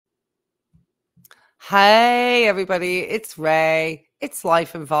Hey, everybody, it's Ray. It's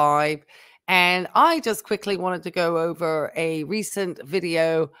Life and Vibe. And I just quickly wanted to go over a recent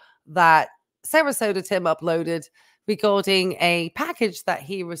video that Sarasota Tim uploaded regarding a package that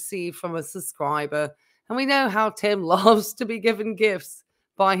he received from a subscriber. And we know how Tim loves to be given gifts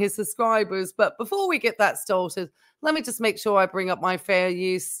by his subscribers. But before we get that started, let me just make sure I bring up my fair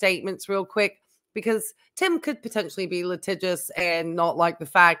use statements real quick, because Tim could potentially be litigious and not like the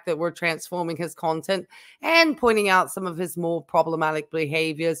fact that we're transforming his content and pointing out some of his more problematic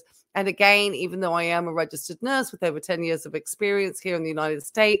behaviors. And again, even though I am a registered nurse with over 10 years of experience here in the United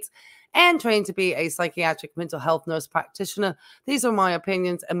States and trained to be a psychiatric mental health nurse practitioner, these are my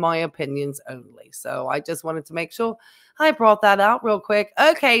opinions and my opinions only. So I just wanted to make sure I brought that out real quick.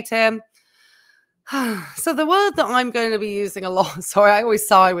 Okay, Tim. So the word that I'm going to be using a lot, sorry, I always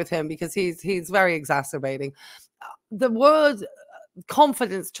sigh with him because he's very exacerbating. The word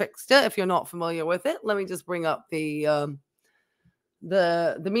confidence trickster, if you're not familiar with it, let me just bring up the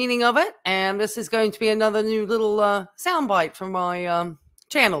meaning of it. And this is going to be another new little soundbite from my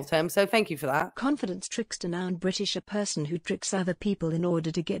channel, Tim. So thank you for that. Confidence trickster, noun British, a person who tricks other people in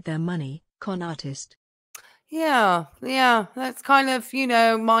order to get their money, con artist. Yeah, that's kind of,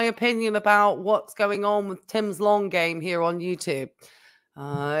 my opinion about what's going on with Tim's long game here on YouTube.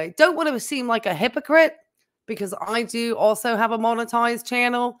 I don't want to seem like a hypocrite because I do also have a monetized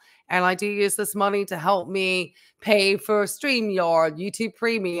channel and I do use this money to help me pay for StreamYard, YouTube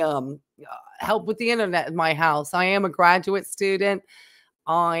Premium, help with the internet in my house. I am a graduate student.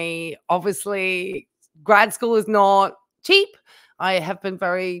 Obviously, grad school is not cheap. I have been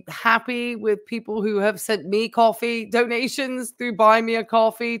very happy with people who have sent me coffee donations through Buy Me a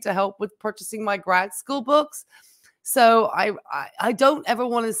Coffee to help with purchasing my grad school books. So I don't ever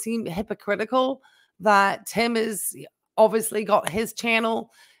want to seem hypocritical that Tim has obviously got his channel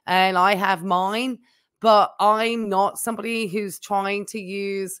and I have mine, but I'm not somebody who's trying to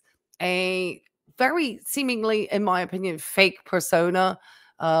use a very seemingly, in my opinion, fake persona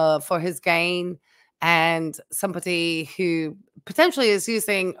for his gain, and somebody who potentially is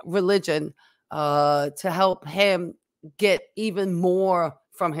using religion to help him get even more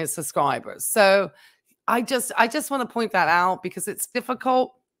from his subscribers. So I just want to point that out because it's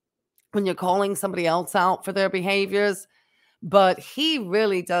difficult when you're calling somebody else out for their behaviors, but he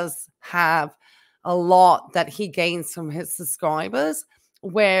really does have a lot that he gains from his subscribers,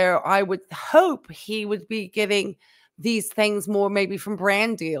 where I would hope he would be getting these things more maybe from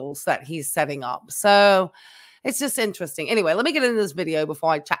brand deals that he's setting up. So it's just interesting. Anyway, let me get into this video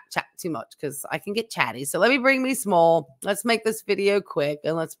before I chat too much because I can get chatty. So let me bring me small. Let's make this video quick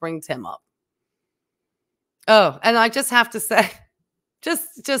and let's bring Tim up. Oh, and I just have to say,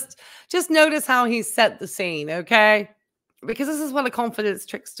 just notice how he set the scene, okay? Because this is what a confidence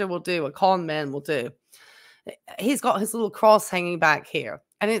trickster will do, a con man will do. He's got his little cross hanging back here,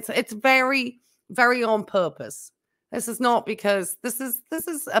 and it's very, very on purpose. This is not because this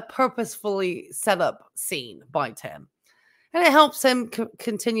is a purposefully set up scene by Tim. And it helps him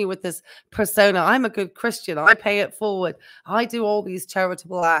continue with this persona. I'm a good Christian. I pay it forward. I do all these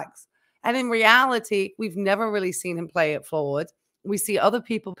charitable acts. And in reality, we've never really seen him play it forward. We see other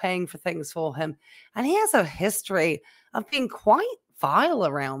people paying for things for him. And he has a history of being quite vile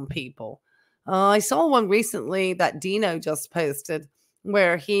around people. I saw one recently that Dino just posted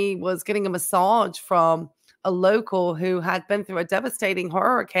where he was getting a massage from a local who had been through a devastating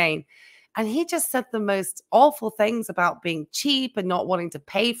hurricane. And he just said the most awful things about being cheap and not wanting to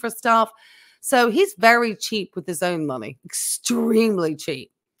pay for stuff. So he's very cheap with his own money, extremely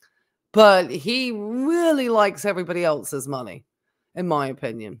cheap. But he really likes everybody else's money, in my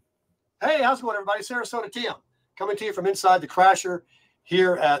opinion. Hey, how's it going, everybody? Sarasota Tim coming to you from inside the Crasher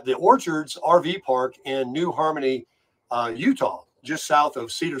here at the Orchards RV Park in New Harmony, Utah, just south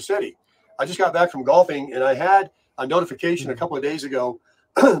of Cedar City. I just got back from golfing, and I had a notification a couple of days ago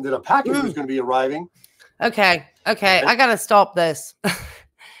that a package was going to be arriving. Okay. I got to stop this.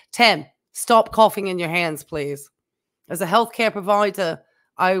 Tim, stop coughing in your hands, please. As a healthcare provider,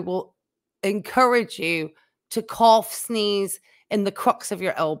 I will encourage you to cough, sneeze in the crux of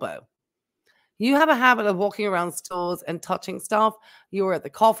your elbow. You have a habit of walking around stores and touching stuff. You were at the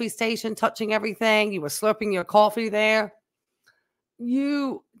coffee station touching everything. You were slurping your coffee there.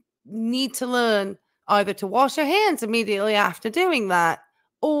 You need to learn either to wash your hands immediately after doing that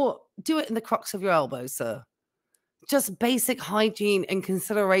or do it in the crux of your elbow, sir. Just basic hygiene and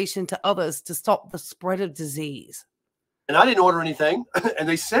consideration to others to stop the spread of disease. And I didn't order anything, and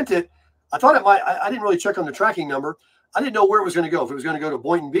they sent it. I thought it might. I didn't really check on the tracking number. I didn't know where it was going to go, if it was going to go to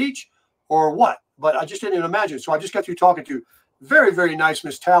Boynton Beach or what, but I just didn't even imagine. So I just got through talking to very, very nice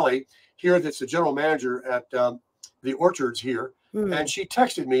Miss Tally here that's the general manager at the orchards here. And she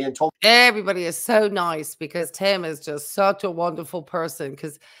texted me and told me everybody is so nice because Tim is just such a wonderful person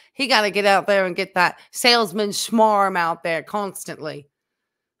because he got to get out there and get that salesman schmarm out there constantly.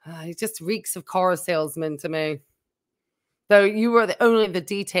 He just reeks of car salesman to me. Though you were only the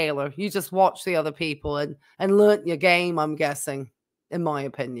detailer. You just watched the other people and learnt your game, I'm guessing, in my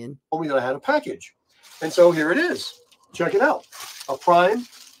opinion. Told me that I had a package. And so here it is. Check it out. A Prime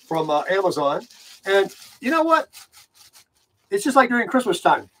from Amazon. And you know what? It's just like during Christmas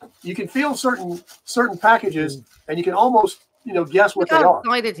time. You can feel certain packages and you can almost, guess what they are. Look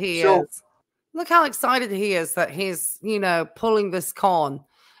how excited he is. Look how excited he is that he's, pulling this con.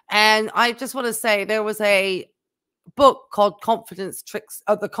 And I just want to say there was a book called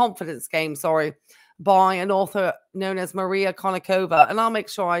The Confidence Game, by an author known as Maria Konnikova. And I'll make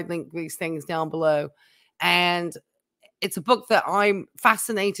sure I link these things down below. And it's a book that I'm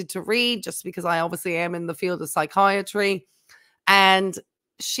fascinated to read just because I obviously am in the field of psychiatry. And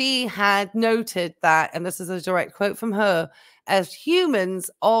she had noted that, and this is a direct quote from her, as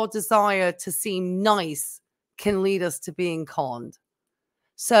humans, our desire to seem nice can lead us to being conned.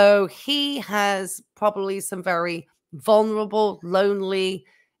 So he has probably some very vulnerable, lonely,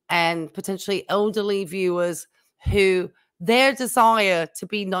 and potentially elderly viewers who their desire to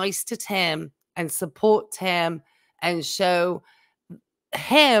be nice to Tim and support Tim and show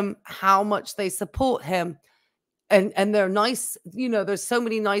him how much they support him. And they're nice, there's so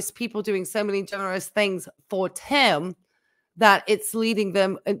many nice people doing so many generous things for Tim that it's leading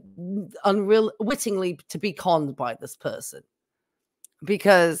them unwittingly to be conned by this person.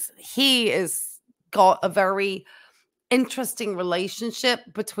 Because he is got a very interesting relationship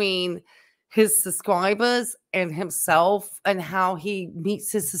between his subscribers and himself and how he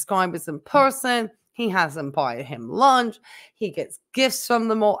meets his subscribers in person. He has them buy him lunch. He gets gifts from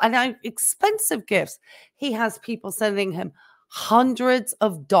them all, and expensive gifts. He has people sending him hundreds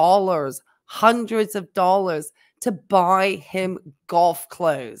of dollars to buy him golf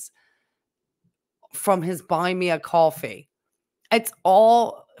clothes from his Buy Me a Coffee. It's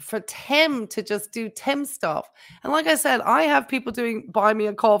all for Tim to just do Tim stuff. And like I said, I have people doing Buy Me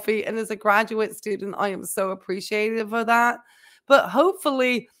a Coffee, and as a graduate student, I am so appreciative of that. But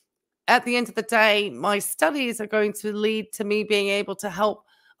hopefully, at the end of the day, my studies are going to lead to me being able to help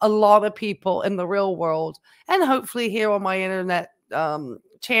a lot of people in the real world. And hopefully here on my internet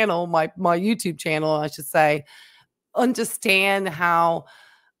channel, my YouTube channel, I should say, understand how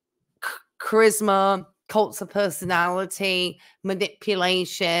charisma, cults of personality,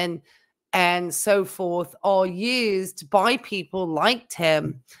 manipulation, and so forth are used by people like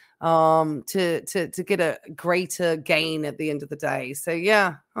Tim to get a greater gain at the end of the day. So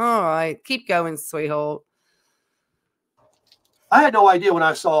yeah, all right, keep going, sweetheart. I had no idea when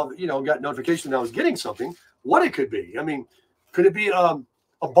I saw, got notification that I was getting something, what it could be. I mean, could it be a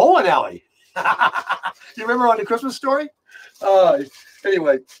bowling alley? You remember on the Christmas Story?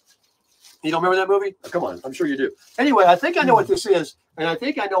 Anyway, you don't remember that movie? Oh, come on, I'm sure you do. Anyway, I think I know what this is, and I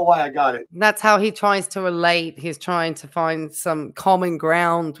think I know why I got it. That's how he tries to relate. He's trying to find some common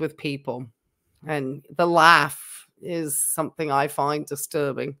ground with people. And the laugh is something I find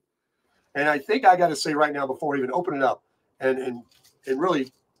disturbing. And I think I got to say right now, before we even open it up, and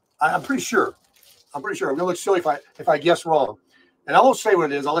really, I'm pretty sure. I'm going to look silly if I guess wrong. And I won't say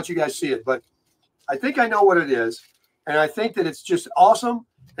what it is. I'll let you guys see it. But I think I know what it is. And I think that it's just awesome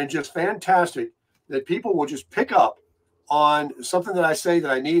and just fantastic that people will just pick up on something that I say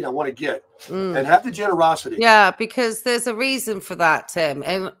that I need, I want to get, and have the generosity. Yeah, because there's a reason for that, Tim.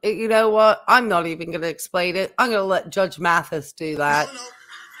 And you know what? I'm not even going to explain it. I'm going to let Judge Mathis do that. No.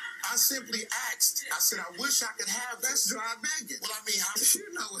 I simply asked. I said, I wish I could have that. So I beg it. Well, I mean,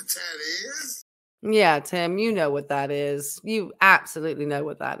 you know what that is. Yeah, Tim, you know what that is. You absolutely know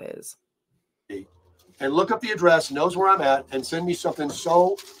what that is. And look up the address, knows where I'm at, and send me something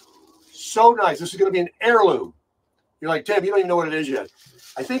so nice. This is going to be an heirloom. You're like, Tim, you don't even know what it is yet.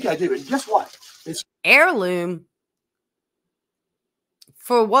 I think I do. And guess what? It's heirloom.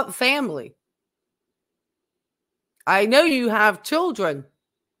 For what family? I know you have children,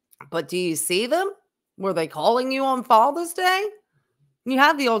 but do you see them? Were they calling you on Father's Day? You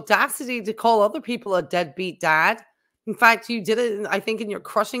have the audacity to call other people a deadbeat dad. In fact, you did it, I think, in your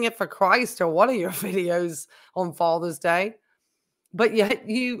Crushing It for Christ or one of your videos on Father's Day. But yet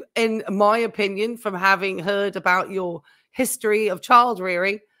you, in my opinion, from having heard about your history of child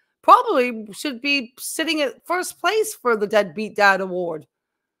rearing, probably should be sitting at first place for the Deadbeat Dad Award.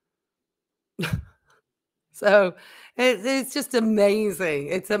 So it's just amazing.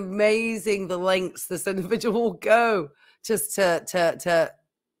 It's amazing the lengths this individual will go just to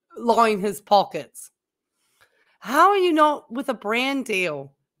line his pockets. How are you not with a brand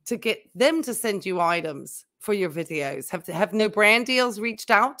deal to get them to send you items for your videos? Have no brand deals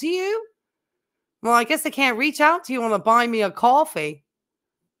reached out to you? Well, I guess they can't reach out to you on a buy me a coffee.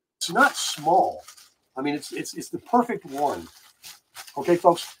 It's not small. I mean, it's the perfect one. Okay,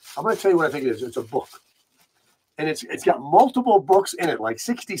 folks, I'm going to tell you what I think it is. It's a book. And it's got multiple books in it, like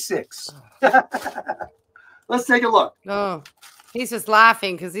 66. Let's take a look. Oh, he's just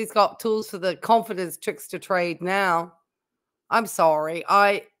laughing because he's got tools for the confidence trickster trade now. I'm sorry.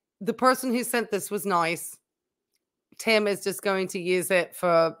 The person who sent this was nice. Tim is just going to use it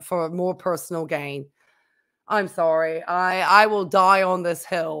for more personal gain. I'm sorry. I will die on this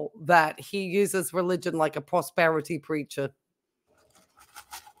hill that he uses religion like a prosperity preacher.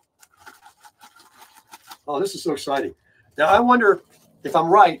 Oh, this is so exciting. Now, I wonder if I'm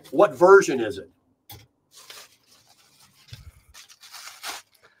right, what version is it?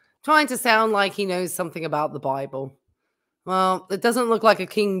 Trying to sound like he knows something about the Bible. Well, it doesn't look like a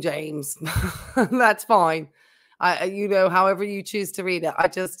King James. That's fine. However you choose to read it.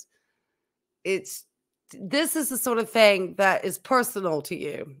 This is the sort of thing that is personal to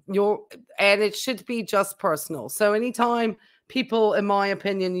you. And it should be just personal. So anytime people, in my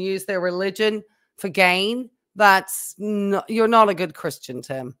opinion, use their religion for gain, you're not a good Christian,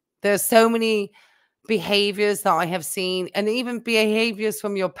 Tim. There's so many behaviors that I have seen, and even behaviors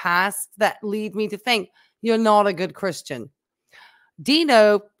from your past that lead me to think you're not a good Christian.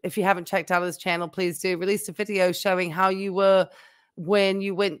 Dino, if you haven't checked out his channel, please do, released a video showing how you were when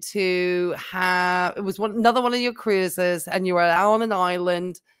you went to another one of your cruises, and you were out on an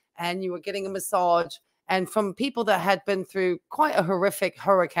island and you were getting a massage, and from people that had been through quite a horrific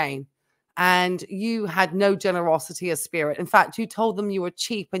hurricane, and you had no generosity of spirit. In fact, you told them you were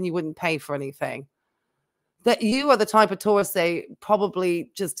cheap and you wouldn't pay for anything. That you are the type of tourist they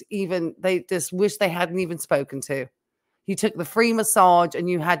just wish they hadn't even spoken to. You took the free massage and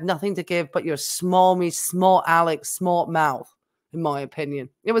you had nothing to give but your small Alex, smart mouth, in my opinion.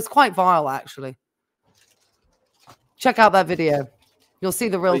 It was quite vile, actually. Check out that video. You'll see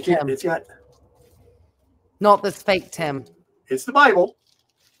the real Tim. Not this fake Tim. It's the Bible,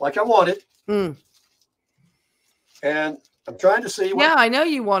 like I wanted. And I'm trying to see what I know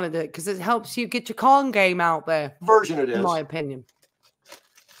you wanted it because it helps you get your con game out there. Version it is. In my opinion.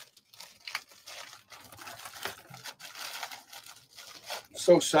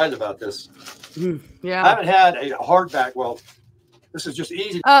 So excited about this. Yeah. I haven't had a hardback. Well, this is just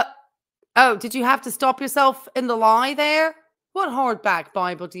easy. Oh, did you have to stop yourself in the lie there? What hardback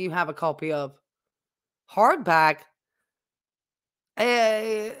Bible do you have a copy of? Hardback?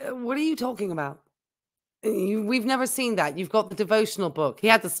 What are you talking about? We've never seen that. You've got the devotional book. He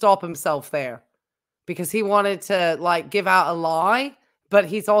had to stop himself there because he wanted to give out a lie, but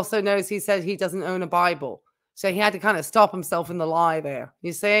he said he doesn't own a Bible. So he had to kind of stop himself in the lie there.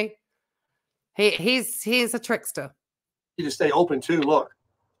 You see? He's a trickster. You just stay open too. Look.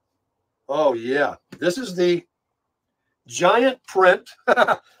 Oh yeah. This is the giant print.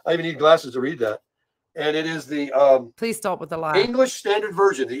 I even need glasses to read that. And it is the please stop with the lie. English Standard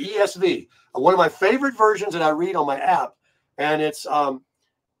Version, the ESV. One of my favorite versions that I read on my app. And it's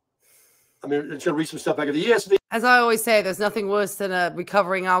it's gonna read some stuff back at the ESV. As I always say, there's nothing worse than a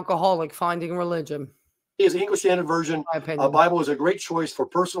recovering alcoholic finding religion. Is the English Standard Version. Bible is a great choice for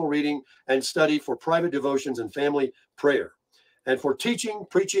personal reading and study, for private devotions and family prayer, and for teaching,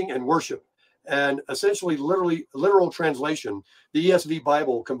 preaching, and worship. And essentially, literal translation, the ESV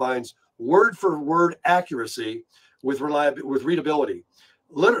Bible combines word-for-word accuracy with readability,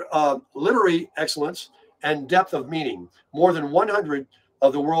 literary excellence, and depth of meaning. More than 100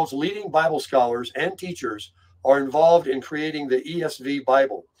 of the world's leading Bible scholars and teachers are involved in creating the ESV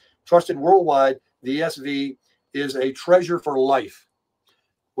Bible. Trusted worldwide, the ESV is a treasure for life.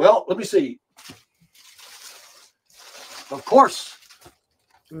 Well, let me see. Of course.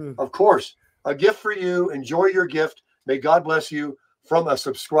 Of course. A gift for you. Enjoy your gift. May God bless you, from a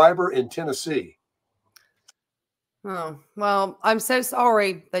subscriber in Tennessee. Oh, well, I'm so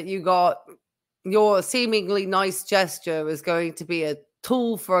sorry that you got your seemingly nice gesture is going to be a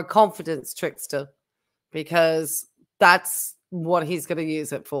tool for a confidence trickster, because that's what he's going to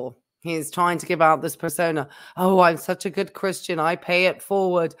use it for. He's trying to give out this persona. Oh, I'm such a good Christian. I pay it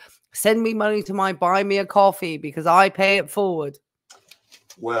forward. Send me money to my buy me a coffee because I pay it forward.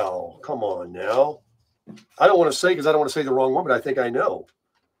 Well, come on now. I don't want to say, because I don't want to say the wrong one, but I think I know.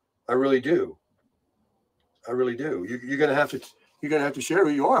 I really do. I really do. You're gonna have to share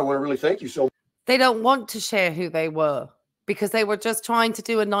who you are. I want to really thank you so much. They don't want to share who they were because they were just trying to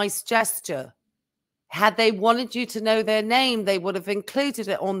do a nice gesture. Had they wanted you to know their name, they would have included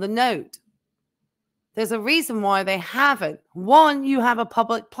it on the note. There's a reason why they haven't. One, you have a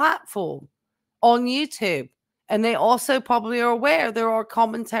public platform on YouTube, and they also probably are aware there are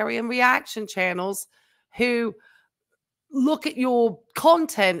commentary and reaction channels who look at your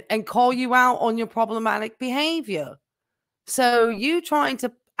content and call you out on your problematic behavior. So you trying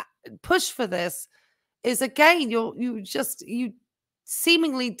to push for this is, again, you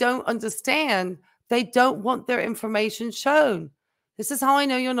seemingly don't understand. They don't want their information shown. This is how I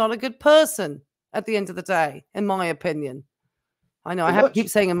know you're not a good person at the end of the day, in my opinion. I know I have to keep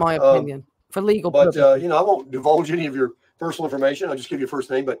saying in my opinion for legal purposes. You know, I won't divulge any of your personal information. I'll just give you a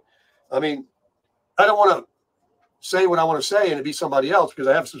first name. But I mean, I don't want to say what I want to say and it be somebody else because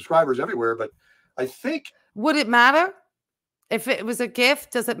I have subscribers everywhere. But I think, would it matter if it was a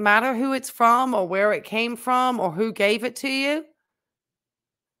gift? Does it matter who it's from or where it came from or who gave it to you?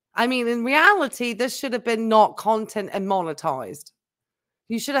 I mean, in reality, this should have been not content and monetized.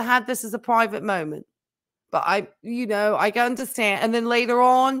 You should have had this as a private moment. But I can understand. And then later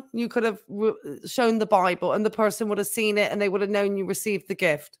on, you could have shown the Bible and the person would have seen it and they would have known you received the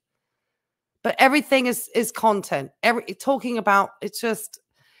gift. But everything is content. Talking about, it's just,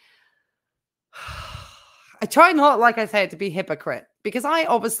 I try not, like I said, to be hypocrite because I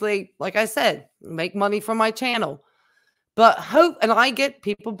obviously, like I said, make money from my channel. But and I get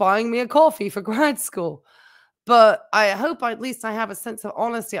people buying me a coffee for grad school. But I hope at least I have a sense of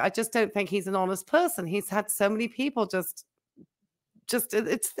honesty. I just don't think he's an honest person. He's had so many people just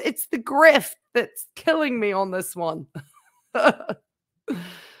it's the grift that's killing me on this one.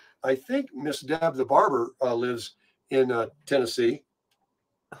 I think Miss Deb the barber lives in Tennessee.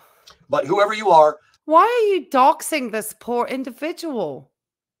 But whoever you are. Why are you doxing this poor individual?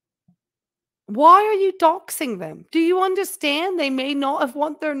 Why are you doxing them? Do you understand they may not have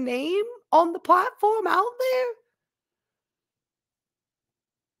want their name on the platform out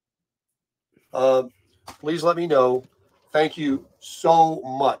there? Please let me know. Thank you so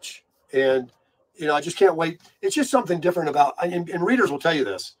much. And, you know, I just can't wait. It's just something different about, and readers will tell you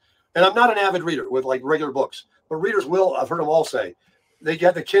this. And I'm not an avid reader with like regular books, but readers will, I've heard them all say, they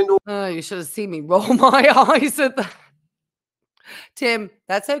get the Kindle. Oh, you should have seen me roll my eyes at that. Tim,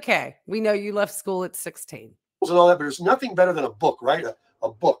 that's okay. We know you left school at 16. And all that, but there's nothing better than a book, right? A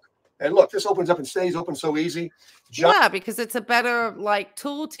book. And look, this opens up and stays open so easy. Yeah, because it's a better like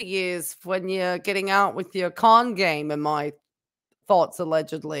tool to use when you're getting out with your con game, in my thoughts,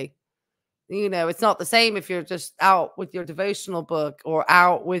 allegedly. You know, it's not the same if you're just out with your devotional book or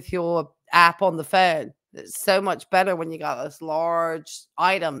out with your app on the phone. It's so much better when you got this large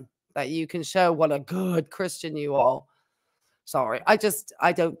item that you can show what a good Christian you are. Sorry, I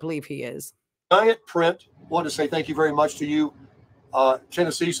don't believe he is. Giant print. Want to say thank you very much to you,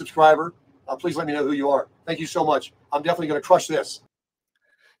 Tennessee subscriber. Please let me know who you are. Thank you so much. I'm definitely going to crush this.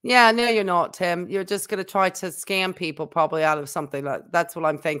 Yeah, no, you're not, Tim. You're just going to try to scam people probably out of something. That's what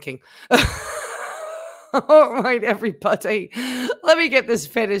I'm thinking. All right, everybody. Let me get this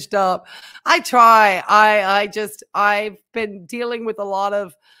finished up. I try. I've been dealing with a lot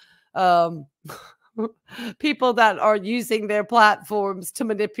of people that are using their platforms to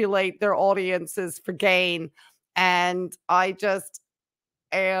manipulate their audiences for gain. And I just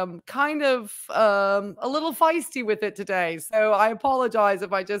am kind of a little feisty with it today. So I apologize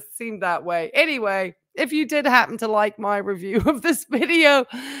if I just seemed that way. Anyway, if you did happen to like my review of this video,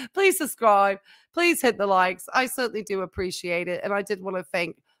 please subscribe. Please hit the likes. I certainly do appreciate it. And I did want to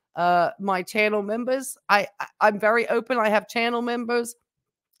thank my channel members. I'm very open. I have channel members.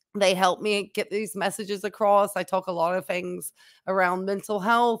 They help me get these messages across. I talk a lot of things around mental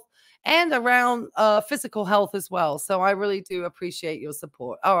health and around physical health as well. So I really do appreciate your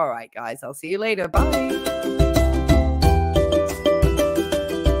support. All right, guys. I'll see you later. Bye.